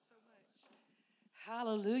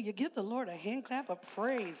Hallelujah. Give the Lord a hand clap of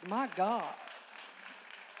praise. My God.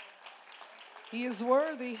 He is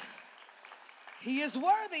worthy. He is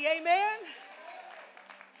worthy. Amen.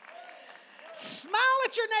 Smile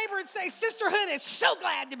at your neighbor and say, Sisterhood is so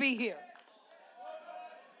glad to be here.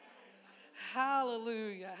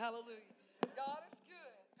 Hallelujah. Hallelujah. God is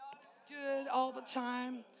good. God is good all the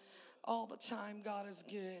time. All the time, God is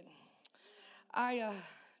good. I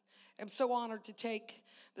am so honored to take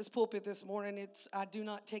this pulpit this morning. I do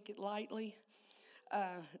not take it lightly.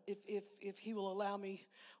 If he will allow me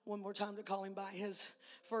one more time to call him by his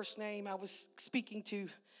first name. I was speaking to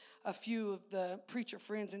a few of the preacher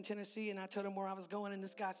friends in Tennessee, and I told him where I was going, and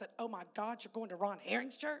this guy said, "Oh my God, you're going to Ron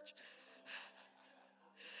Herring's church?"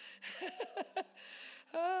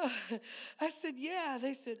 I said, "Yeah."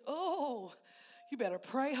 They said, "Oh, you better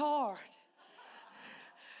pray hard."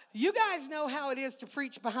 You guys know how it is to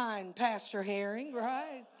preach behind Pastor Herring,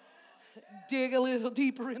 right? Dig a little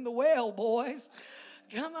deeper in the well, boys.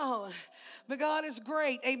 Come on. But God is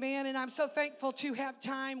great, amen. And I'm so thankful to have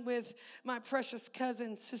time with my precious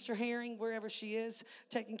cousin, Sister Herring, wherever she is,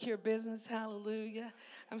 taking care of business. Hallelujah.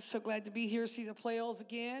 I'm so glad to be here, see the Playals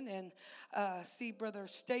again, and see Brother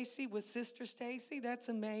Stacy with Sister Stacy. That's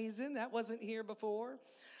amazing. That wasn't here before.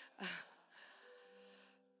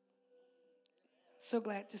 So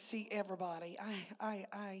glad to see everybody.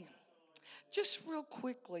 I just real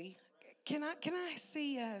quickly, can I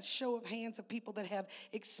see a show of hands of people that have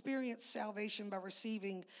experienced salvation by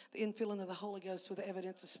receiving the infilling of the Holy Ghost with the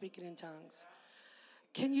evidence of speaking in tongues?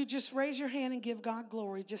 Can you just raise your hand and give God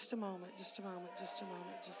glory? Just a moment, just a moment, just a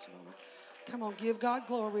moment, just a moment. Come on, give God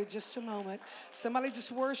glory just a moment. Somebody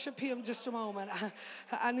just worship him just a moment.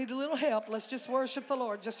 I need a little help. Let's just worship the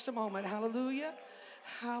Lord just a moment. Hallelujah.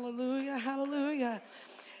 Hallelujah. Hallelujah.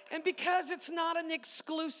 And because it's not an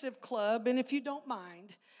exclusive club, and if you don't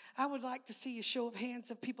mind, I would like to see a show of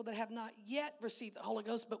hands of people that have not yet received the Holy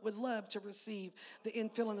Ghost but would love to receive the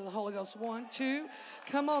infilling of the Holy Ghost. 1, 2.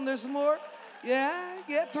 Come on, there's more.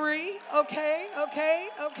 Yeah, 3. Okay.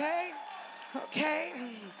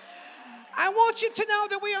 I want you to know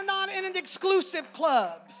that we are not in an exclusive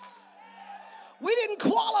club. We didn't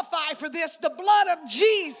qualify for this. The blood of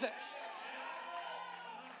Jesus.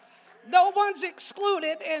 No one's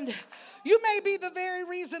excluded, and you may be the very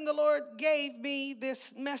reason the Lord gave me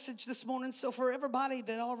this message this morning. So for everybody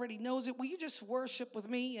that already knows it, will you just worship with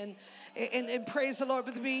me and praise the Lord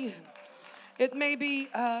with me? It may be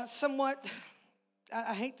somewhat,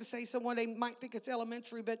 I hate to say someone, they might think it's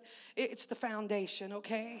elementary, but it's the foundation,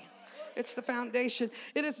 okay? It's the foundation.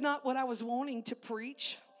 It is not what I was wanting to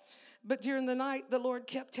preach, but during the night, the Lord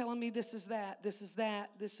kept telling me this is that, this is that,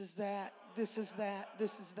 this is that. This is that,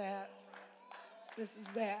 this is that, this is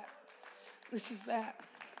that, this is that.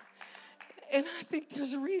 And I think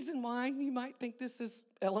there's a reason why you might think this is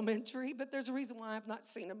elementary, but there's a reason why I've not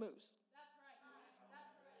seen a moose.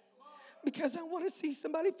 Because I want to see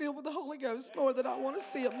somebody filled with the Holy Ghost more than I want to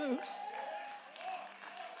see a moose.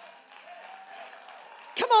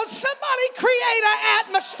 Come on, somebody create an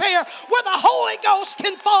atmosphere where the Holy Ghost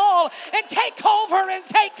can fall and take over and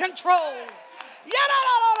take control.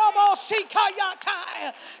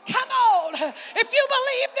 Come on. If you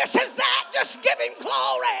believe this is that, just give him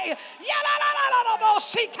glory.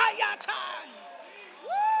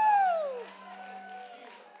 Woo.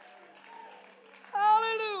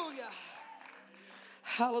 Hallelujah.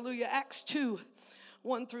 Hallelujah. Acts 2,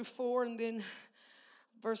 1 through 4, and then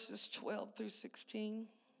verses 12 through 16.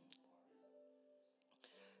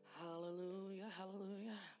 Hallelujah.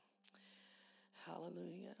 Hallelujah.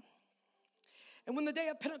 Hallelujah. And when the day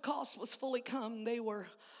of Pentecost was fully come, they were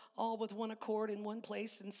all with one accord in one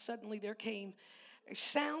place, and suddenly there came a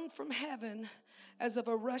sound from heaven as of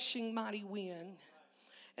a rushing mighty wind,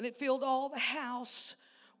 and it filled all the house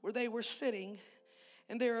where they were sitting.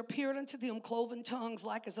 And there appeared unto them cloven tongues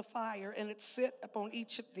like as a fire, and it sat upon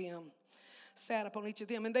each of them.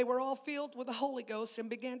 And they were all filled with the Holy Ghost and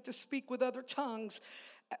began to speak with other tongues.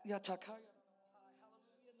 Hallelujah, in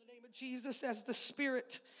the name of Jesus, as the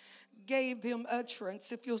Spirit gave them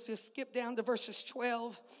utterance. If you'll just skip down to verses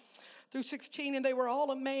 12 through 16. And they were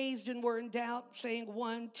all amazed and were in doubt, saying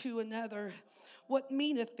one to another, what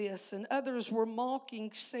meaneth this? And others were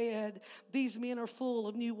mocking, said, these men are full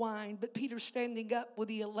of new wine. But Peter, standing up with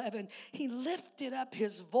the 11, he lifted up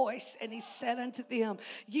his voice and he said unto them,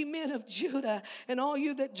 ye men of Judah, and all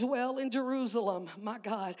you that dwell in Jerusalem, my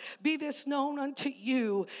God, be this known unto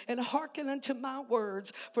you, and hearken unto my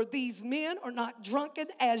words. For these men are not drunken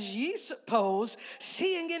as ye suppose,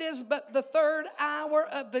 seeing it is but the 3rd hour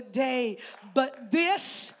of the day. But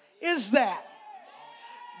this is that.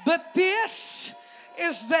 But this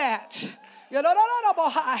is that.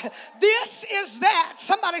 This is that.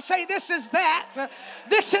 Somebody say, this is that.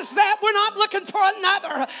 This is that. We're not looking for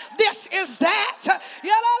another. This is that.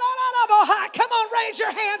 Come on, raise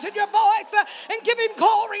your hands and your voice and give him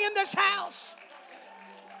glory in this house.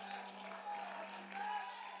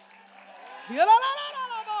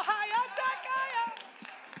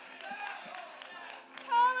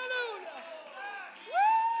 Hallelujah.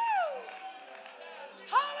 Woo!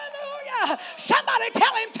 Hallelujah. Somebody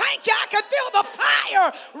tell him, thank you. I can feel the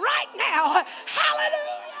fire right now.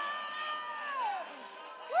 Hallelujah.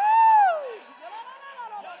 Woo.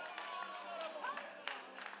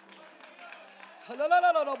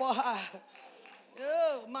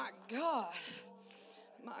 Oh, my God.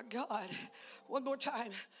 My God. One more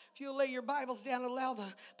time. If you'll lay your Bibles down and allow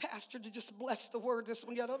the pastor to just bless the word this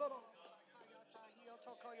one. In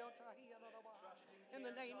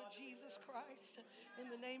the name of Jesus Christ. In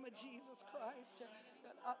the name of Jesus Christ.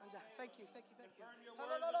 Thank you.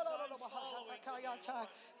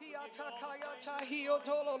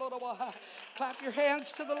 Clap your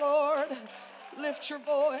hands to the Lord. Lift your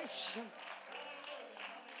voice.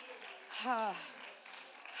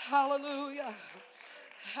 Hallelujah.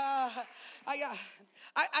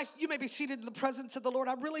 You may be seated in the presence of the Lord.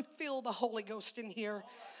 I really feel the Holy Ghost in here.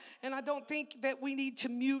 And I don't think that we need to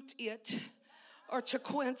mute it or to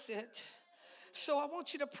quench it. So I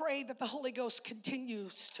want you to pray that the Holy Ghost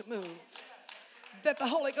continues to move, that the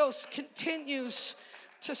Holy Ghost continues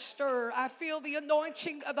to stir. I feel the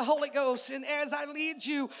anointing of the Holy Ghost. And as I lead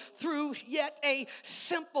you through yet a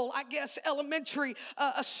simple, elementary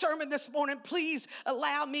a sermon this morning, please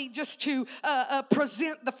allow me just to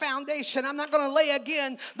present the foundation. I'm not going to lay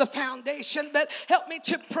again the foundation, but help me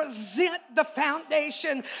to present the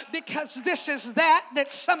foundation, because this is that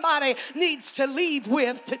somebody needs to leave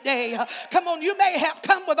with today. Come on, you may have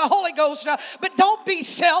come with the Holy Ghost, but don't be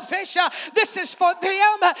selfish. This is for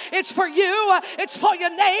them. It's for you. It's for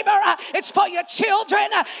your neighbor. It's for your children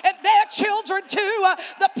and their children too.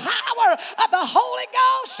 The power of the Holy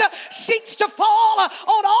Ghost seeks to fall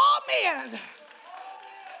on all men.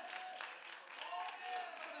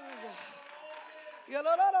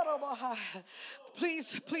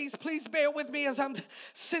 Please bear with me as I'm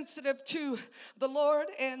sensitive to the Lord,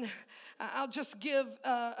 and I'll just give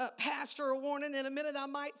a pastor a warning. In a minute, I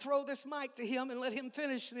might throw this mic to him and let him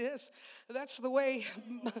finish this. That's the way.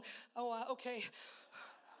 Okay.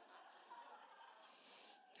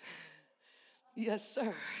 Yes,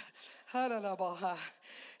 sir.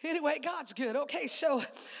 Anyway, God's good. Okay, so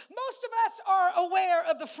most of us are aware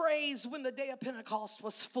of the phrase, when the day of Pentecost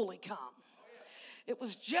was fully come. It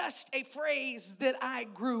was just a phrase that I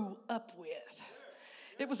grew up with.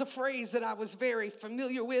 It was a phrase that I was very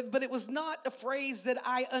familiar with, but it was not a phrase that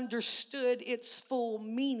I understood its full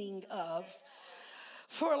meaning of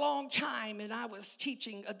for a long time. And I was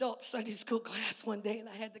teaching adult Sunday school class one day, and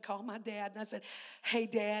I had to call my dad, and I said, hey,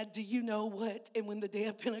 Dad, do you know what "and when the day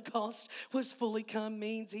of Pentecost was fully come"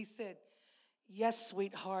 means? He said, yes,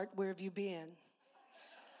 sweetheart, where have you been?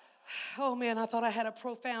 Oh man, I thought I had a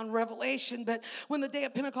profound revelation, but when the day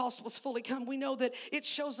of Pentecost was fully come, we know that it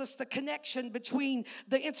shows us the connection between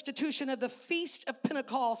the institution of the Feast of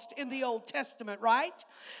Pentecost in the Old Testament, right?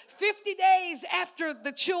 50 days after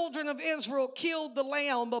the children of Israel killed the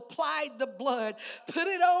lamb, applied the blood, put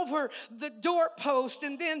it over the doorpost,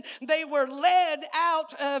 and then they were led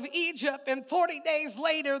out of Egypt, and 40 days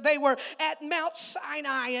later they were at Mount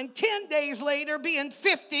Sinai, and 10 days later, being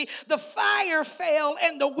 50, the fire fell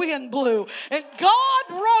and the wind blew. And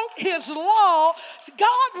God wrote his law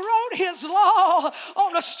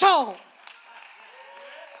on a stone.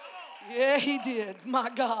 Yeah, he did. My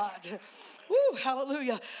God. Woo,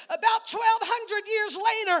 hallelujah. About 1,200 years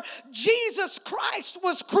later, Jesus Christ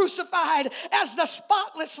was crucified as the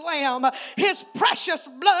spotless lamb. His precious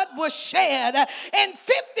blood was shed. And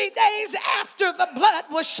 50 days after the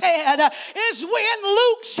blood was shed is when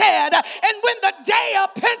Luke said, and when the day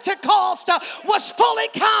of Pentecost was fully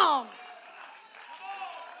come.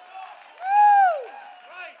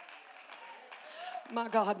 Woo! My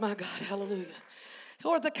God, hallelujah.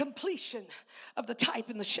 Or the completion of the type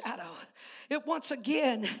and the shadow. It once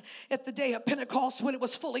again, at the day of Pentecost, when it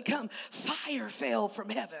was fully come, fire fell from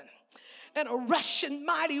heaven, and a rushing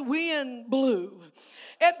mighty wind blew,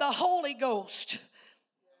 and the Holy Ghost,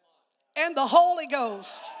 it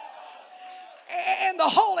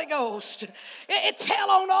fell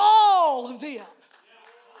on all of them.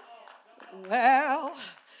 Well,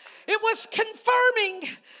 it was confirming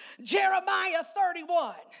Jeremiah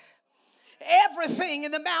 31. Everything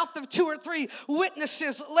in the mouth of two or three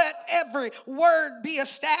witnesses, let every word be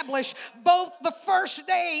established. Both the first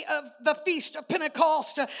day of the Feast of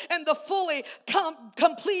Pentecost and the fully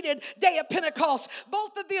completed day of Pentecost,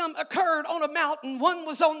 both of them occurred on a mountain. One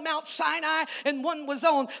was on Mount Sinai and one was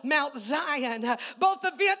on Mount Zion. Both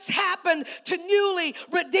events happened to newly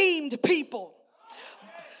redeemed people.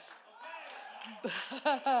 Both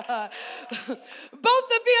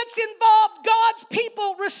events involved God's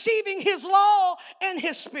people receiving his law and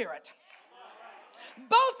his spirit.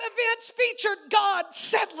 Both events featured God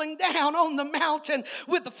settling down on the mountain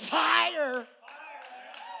with fire.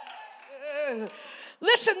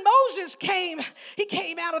 Listen, Moses came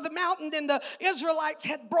out of the mountain, and the Israelites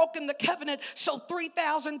had broken the covenant, so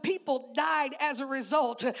 3,000 people died as a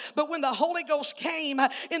result. But when the Holy Ghost came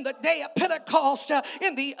in the day of Pentecost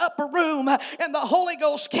in the upper room, and the Holy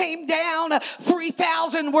Ghost came down,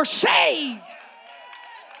 3,000 were saved.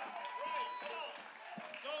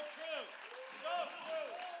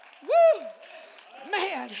 Woo!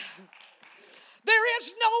 Man. There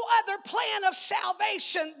is no other plan of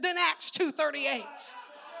salvation than Acts 2:38.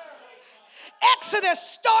 Exodus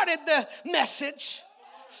started the message.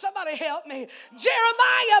 Somebody help me.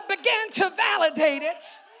 Jeremiah began to validate it.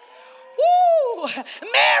 Woo!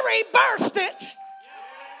 Mary birthed it.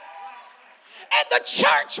 And the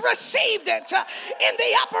church received it in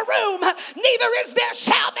the upper room. Neither is there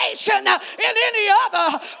salvation in any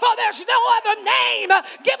other, for there's no other name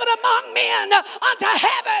given among men unto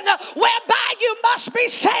heaven whereby you must be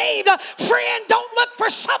saved. Friend, don't look for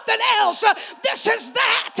something else. This is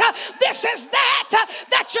that. This is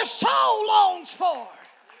that your soul longs for.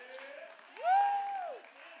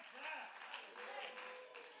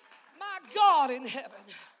 My God in heaven.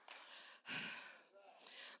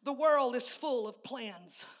 The world is full of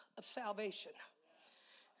plans of salvation.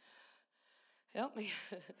 Help me.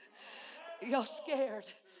 Y'all scared.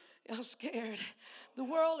 Y'all scared. The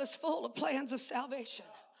world is full of plans of salvation.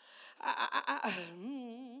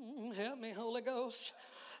 Help me, Holy Ghost.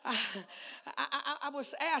 I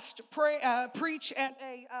was asked to preach at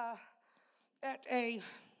a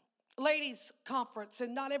ladies' conference,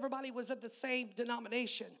 and not everybody was of the same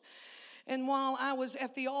denomination. And while I was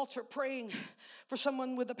at the altar praying for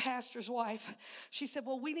someone with a pastor's wife, she said,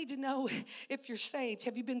 well, we need to know if you're saved.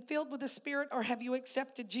 Have you been filled with the Spirit, or have you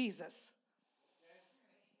accepted Jesus?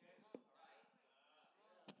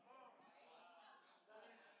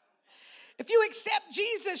 If you accept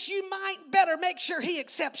Jesus, you might better make sure he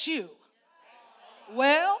accepts you.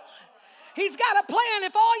 Well, he's got a plan.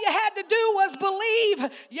 If all you had to do was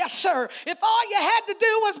believe, yes, sir. If all you had to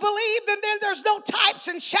do was believe, then there's no types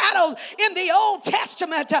and shadows in the Old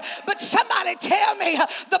Testament. But somebody tell me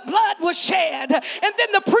the blood was shed, and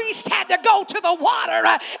then the priest had to go to the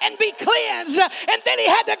water and be cleansed, and then he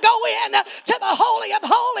had to go in to the Holy of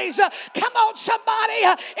Holies. Come on, somebody.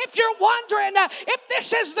 If you're wondering if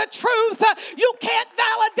this is the truth, you can't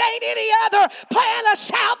validate any other plan of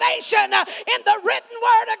salvation in the written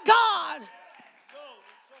word of God.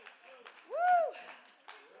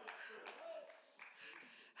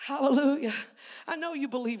 Hallelujah. I know you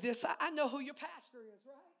believe this. I know who your pastor is,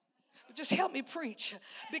 right? But just help me preach,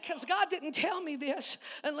 because God didn't tell me this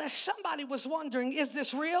unless somebody was wondering, is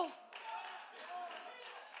this real?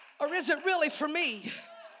 Or is it really for me?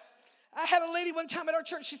 I had a lady one time at our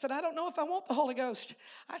church. She said, I don't know if I want the Holy Ghost.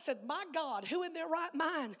 I said, my God, who in their right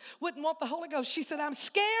mind wouldn't want the Holy Ghost? She said, I'm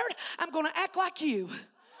scared. I'm going to act like you.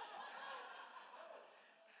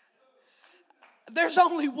 There's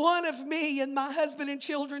only one of me, and my husband and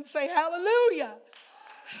children say hallelujah.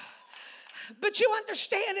 But you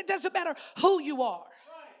understand, it doesn't matter who you are.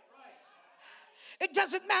 It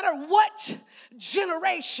doesn't matter what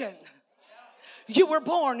generation you were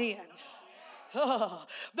born in.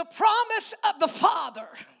 The promise of the Father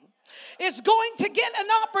is going to get an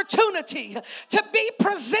opportunity to be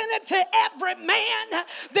presented to every man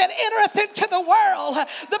that entereth into the world.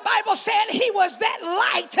 The Bible said he was that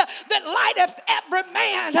light that lighteth every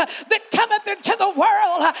man that cometh into the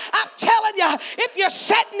world. I'm telling you, if you're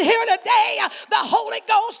sitting here today, the Holy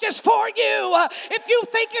Ghost is for you. If you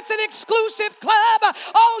think it's an exclusive club,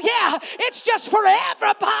 oh yeah, it's just for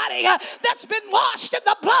everybody that's been washed in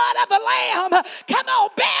the blood of the Lamb. Come on,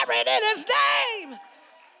 buried in his name.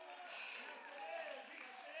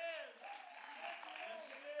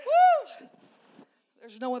 Woo.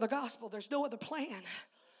 There's no other gospel. There's no other plan.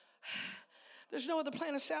 There's no other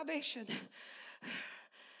plan of salvation.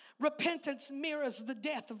 Repentance mirrors the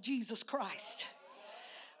death of Jesus Christ.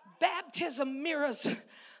 Baptism mirrors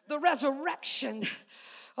the resurrection.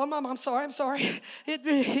 Oh, Mom, I'm sorry.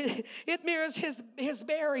 It mirrors his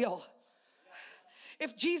burial.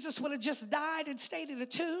 if Jesus would have just died and stayed in a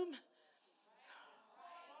tomb.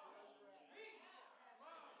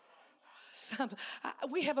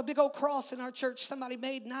 We have a big old cross in our church somebody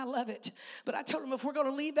made, and I love it. But I told them, if we're going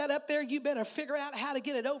to leave that up there, you better figure out how to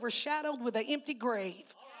get it overshadowed with an empty grave.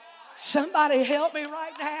 Somebody help me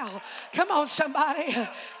right now. Come on, somebody.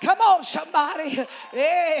 Come on, somebody.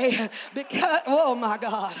 Hey, because, oh my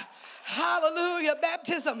God. Hallelujah.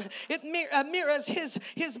 Baptism, it mirrors his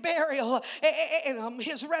burial and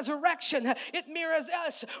his resurrection. It mirrors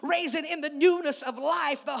us raising in the newness of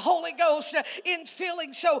life, the Holy Ghost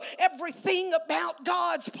infilling. So everything about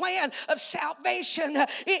God's plan of salvation,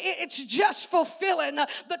 it's just fulfilling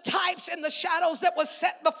the types and the shadows that was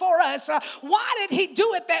set before us. Why did he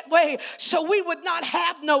do it that way? So we would not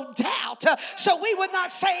have no doubt. So we would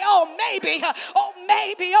not say, oh maybe, oh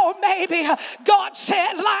maybe, oh maybe. God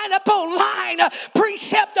said, line upon line,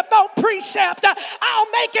 precept upon precept. I'll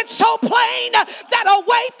make it so plain that a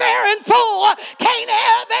wayfaring fool can't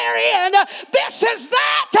err therein. This is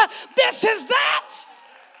that. This is that.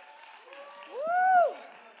 Woo.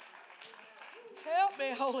 Help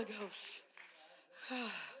me, Holy Ghost.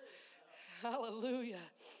 Hallelujah.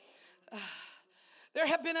 There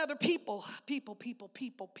have been other people,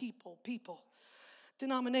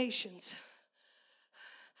 denominations,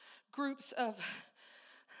 groups of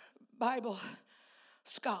Bible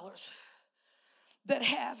scholars that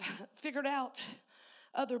have figured out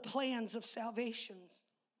other plans of salvations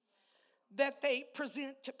that they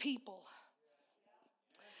present to people.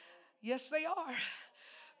 Yes, they are.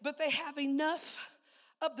 But they have enough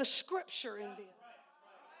of the scripture in them.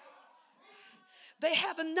 They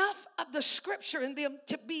have enough of the scripture in them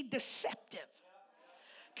to be deceptive.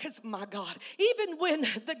 Because, my God, even when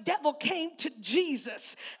the devil came to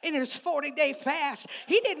Jesus in his 40-day fast,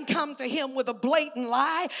 he didn't come to him with a blatant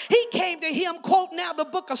lie. He came to him quoting out the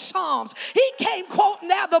book of Psalms. He came quoting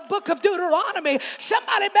out the book of Deuteronomy.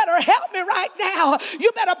 Somebody better help me right now. You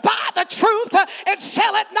better buy the truth and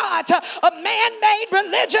sell it not. A man-made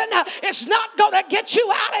religion is not going to get you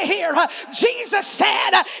out of here. Jesus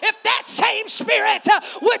said, if that same spirit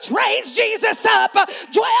which raised Jesus up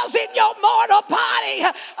dwells in your mortal body,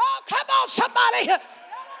 oh, come on, somebody.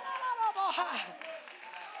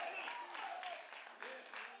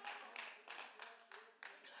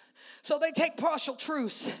 So they take partial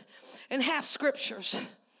truths and half scriptures,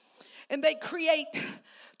 and they create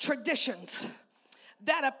traditions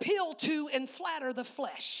that appeal to and flatter the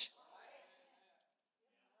flesh.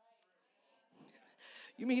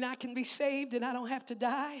 You mean I can be saved and I don't have to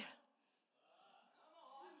die?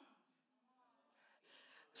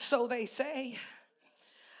 So they say.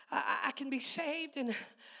 I can be saved and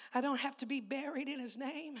I don't have to be buried in his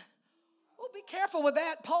name. Well, be careful with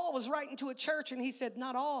that. Paul was writing to a church and he said,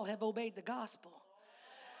 not all have obeyed the gospel.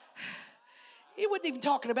 He wasn't even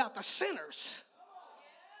talking about the sinners.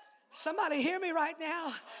 Somebody hear me right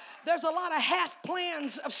now? There's a lot of half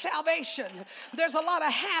plans of salvation. There's a lot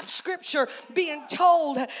of half scripture being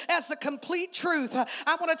told as the complete truth.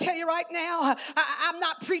 I want to tell you right now, I'm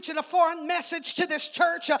not preaching a foreign message to this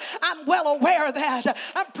church. I'm well aware of that.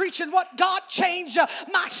 I'm preaching what God changed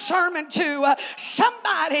my sermon to.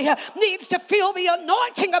 Somebody needs to feel the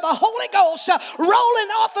anointing of the Holy Ghost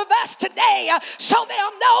rolling off of us today so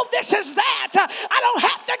they'll know this is that. I don't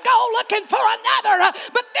have to go looking for another,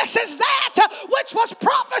 but this is that which was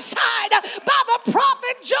prophesied by the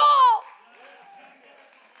prophet Joel.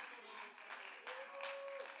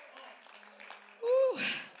 Ooh.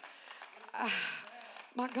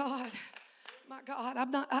 My God,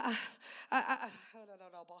 I'm not.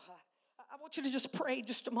 I want you to just pray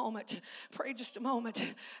just a moment. Pray just a moment.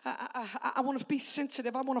 I want to be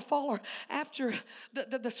sensitive. I want to follow after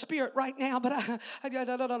the Spirit right now. But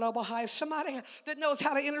if somebody that knows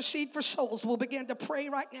how to intercede for souls will begin to pray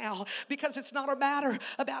right now, because it's not a matter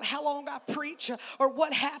about how long I preach or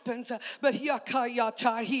what happens, but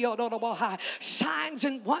signs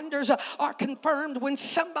and wonders are confirmed when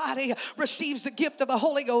somebody receives the gift of the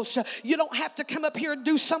Holy Ghost. You don't have to come up here and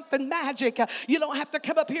do something magic. You don't have to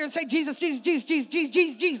come up here and say, Jesus, Jesus, Jesus, Jesus,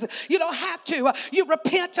 Jesus, Jesus. You don't have to. You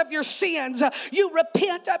repent of your sins. You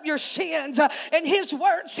repent of your sins. And his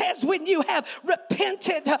word says when you have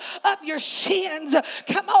repented of your sins,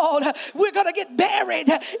 come on, we're going to get buried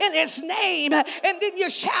in his name. And then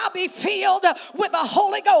you shall be filled with the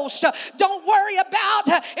Holy Ghost. Don't worry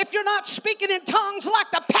about if you're not speaking in tongues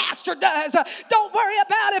like the pastor does. Don't worry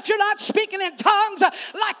about if you're not speaking in tongues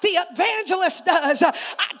like the evangelist does. I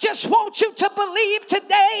just want you to believe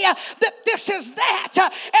today that this is that,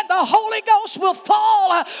 and the Holy Ghost will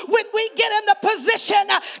fall when we get in the position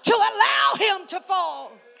to allow him to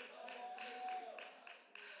fall.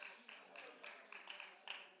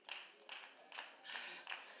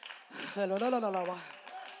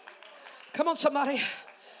 Come on, somebody.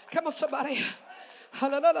 Come on, somebody.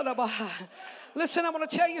 Listen, I want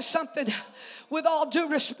to tell you something. With all due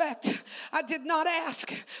respect, I did not ask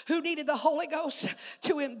who needed the Holy Ghost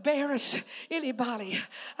to embarrass anybody.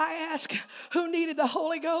 I asked who needed the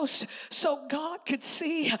Holy Ghost so God could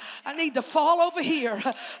see. I need to fall over here.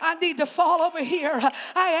 I need to fall over here.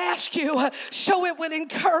 I ask you so it would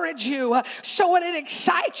encourage you, so it would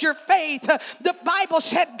excite your faith. The Bible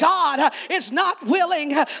said God is not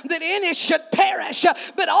willing that any should perish,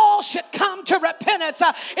 but all should come to repentance.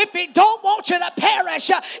 If He don't want you to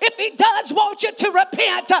perish, if He does want you to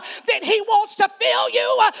repent, then He wants to fill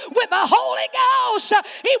you with the Holy Ghost.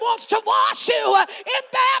 He wants to wash you in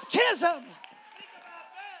baptism.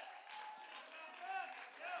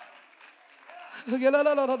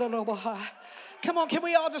 Come on, can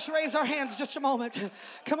we all just raise our hands just a moment?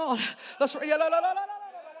 Come on, let's.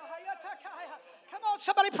 Come on,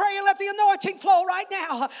 somebody pray and let the anointing flow right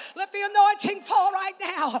now. Let the anointing fall right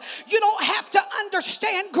now. You don't have to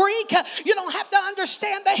understand Greek. You don't have to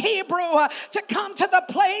understand the Hebrew to come to the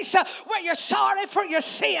place where you're sorry for your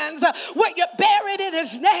sins, where you're buried in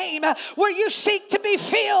His name, where you seek to be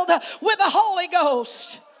filled with the Holy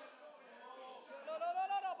Ghost.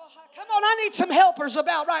 Come on, I need some helpers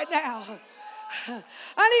about right now.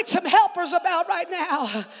 I need some helpers about right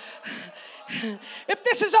now. If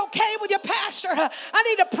this is okay with your pastor, I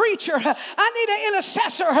need a preacher. I need an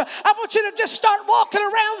intercessor. I want you to just start walking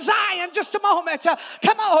around Zion just a moment.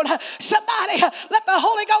 Come on, somebody, let the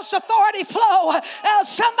Holy Ghost authority flow.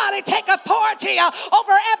 Somebody take authority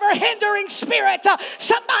over every hindering spirit.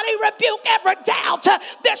 Somebody rebuke every doubt.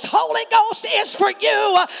 This Holy Ghost is for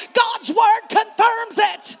you. God's word confirms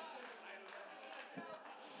it.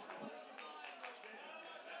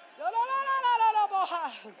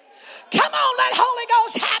 Come on, let Holy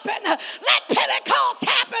Ghost happen. Let Pentecost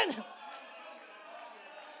happen.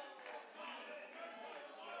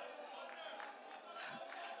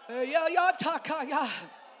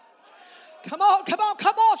 Come on, come on,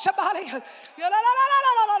 come on, somebody.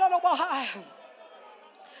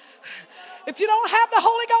 If you don't have the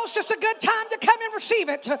Holy Ghost, it's a good time to come and receive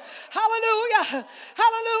it. Hallelujah.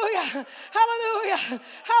 Hallelujah. Hallelujah.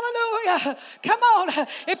 Hallelujah. Come on.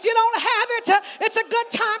 If you don't have it, it's a good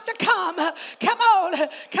time to come. Come on.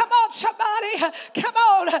 Come on, somebody. Come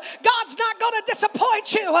on. God's not going to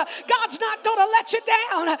disappoint you. God's not going to let you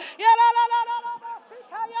down.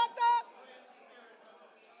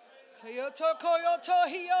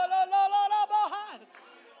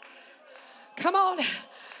 Come on.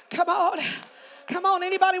 Come on. Come on.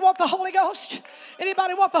 Anybody want the Holy Ghost?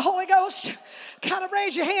 Anybody want the Holy Ghost? Kind of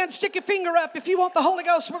raise your hand, stick your finger up if you want the Holy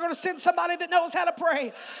Ghost. We're going to send somebody that knows how to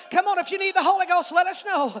pray. Come on, if you need the Holy Ghost, let us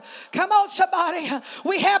know. Come on, somebody.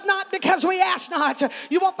 We have not because we ask not.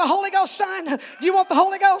 You want the Holy Ghost, son? Do you want the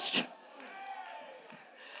Holy Ghost?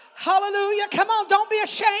 Hallelujah. Come on, don't be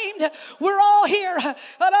ashamed. We're all here.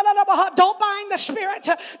 Don't bind the spirit.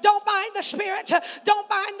 Don't bind the spirit. Don't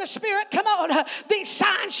bind the spirit. Come on. These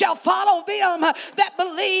signs shall follow them that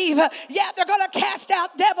believe. Yeah, they're going to cast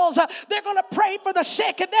out devils. They're going to pray for the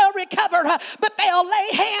sick and they'll recover. But they'll lay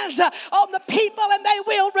hands on the people and they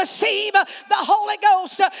will receive the Holy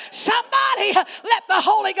Ghost. Somebody let the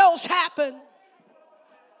Holy Ghost happen.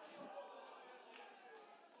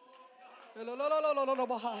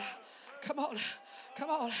 Come on, come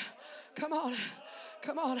on, come on,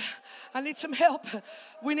 come on. I need some help.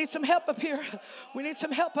 We need some help up here. We need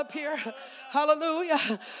some help up here.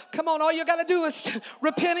 Hallelujah. Come on, all you got to do is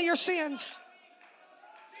repent of your sins.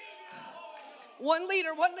 One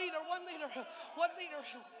leader, one leader, one leader, one leader,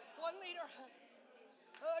 one leader.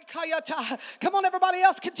 Come on, everybody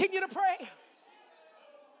else, continue to pray.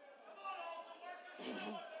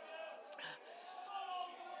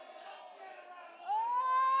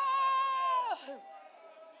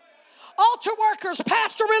 Altar workers,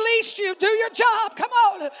 pastor released you. Do your job. Come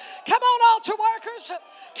on. Come on, altar workers.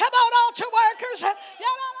 Come on, altar workers.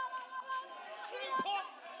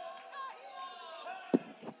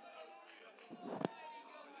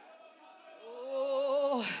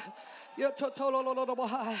 Oh.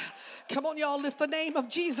 Come on, y'all, lift the name of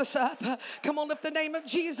Jesus up. Come on, lift the name of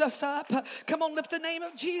Jesus up. Come on, lift the name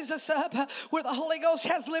of Jesus up. Where the Holy Ghost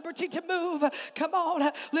has liberty to move. Come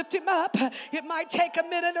on, lift Him up. It might take a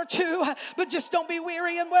minute or two, but just don't be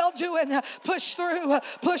weary in well doing. Push through,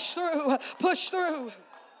 push through, push through.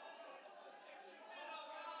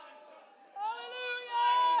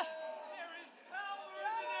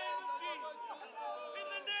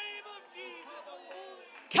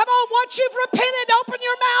 Come on, once you've repented, open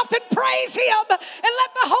your mouth and praise Him and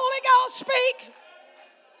let the Holy Ghost speak.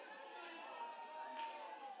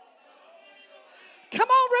 Come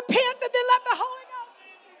on, repent and then let the Holy Ghost.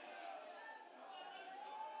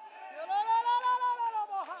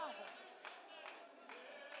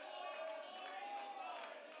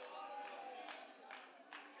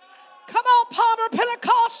 Come on, Palmer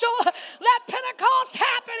Pentecostal. Let Pentecost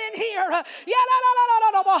happen in here. Lord,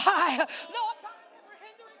 bind every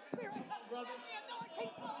hindering spirit. The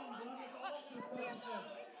anointing flow right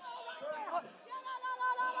now.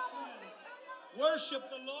 Worship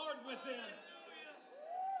the Lord within.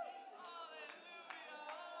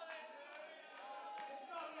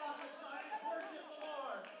 Worship the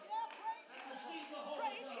Lord. Receive the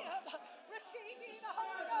Holy Ghost. Receive the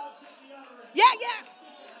Holy Ghost. Yeah.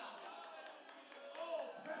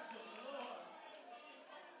 Oh, precious Lord.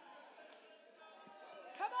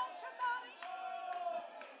 Come on, somebody.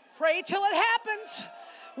 Pray till it happens.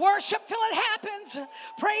 Worship till it happens.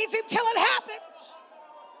 Praise Him till it happens.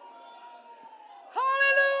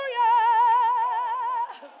 Hallelujah.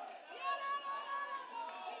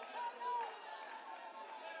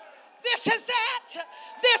 This is that.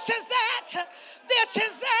 This is that. This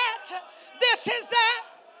is that. This is that.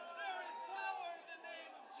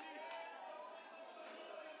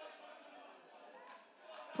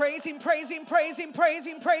 Praise Him, praise Him, praise Him, praise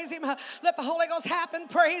Him, praise Him. Let the Holy Ghost happen.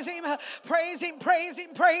 Praise Him, praise Him, praise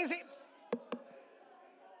Him, praise Him.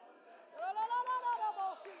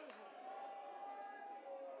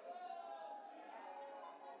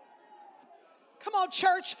 Come on,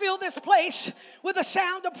 church, fill this place with a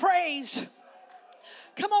sound of praise.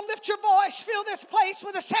 Come on, lift your voice. Fill this place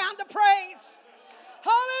with a sound of praise.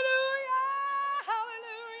 Hallelujah,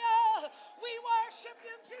 hallelujah. We worship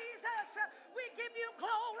you, Jesus. We give you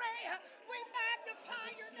glory. We magnify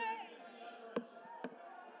your name.